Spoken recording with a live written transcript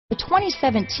The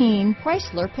 2017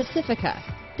 Chrysler Pacifica.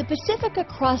 The Pacifica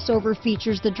crossover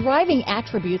features the driving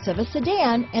attributes of a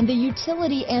sedan and the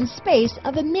utility and space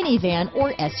of a minivan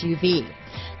or SUV.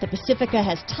 The Pacifica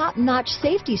has top-notch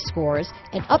safety scores,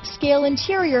 an upscale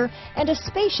interior, and a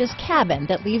spacious cabin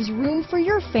that leaves room for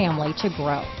your family to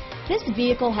grow. This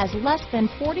vehicle has less than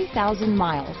 40,000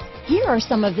 miles. Here are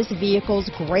some of this vehicle's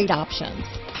great options: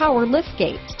 power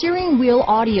liftgate, steering wheel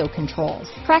audio controls,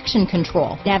 traction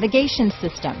control, navigation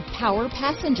system, power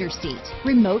passenger seat,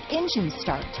 remote engine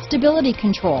start, stability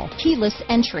control, keyless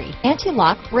entry,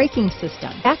 anti-lock braking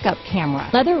system, backup camera,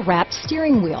 leather-wrapped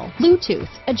steering wheel, Bluetooth,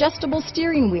 adjustable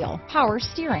steering wheel, power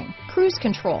steering, cruise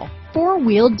control,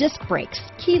 four-wheel disc brakes,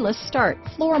 keyless start,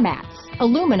 floor mats,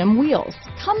 aluminum wheels.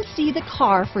 Come see the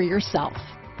car for yourself.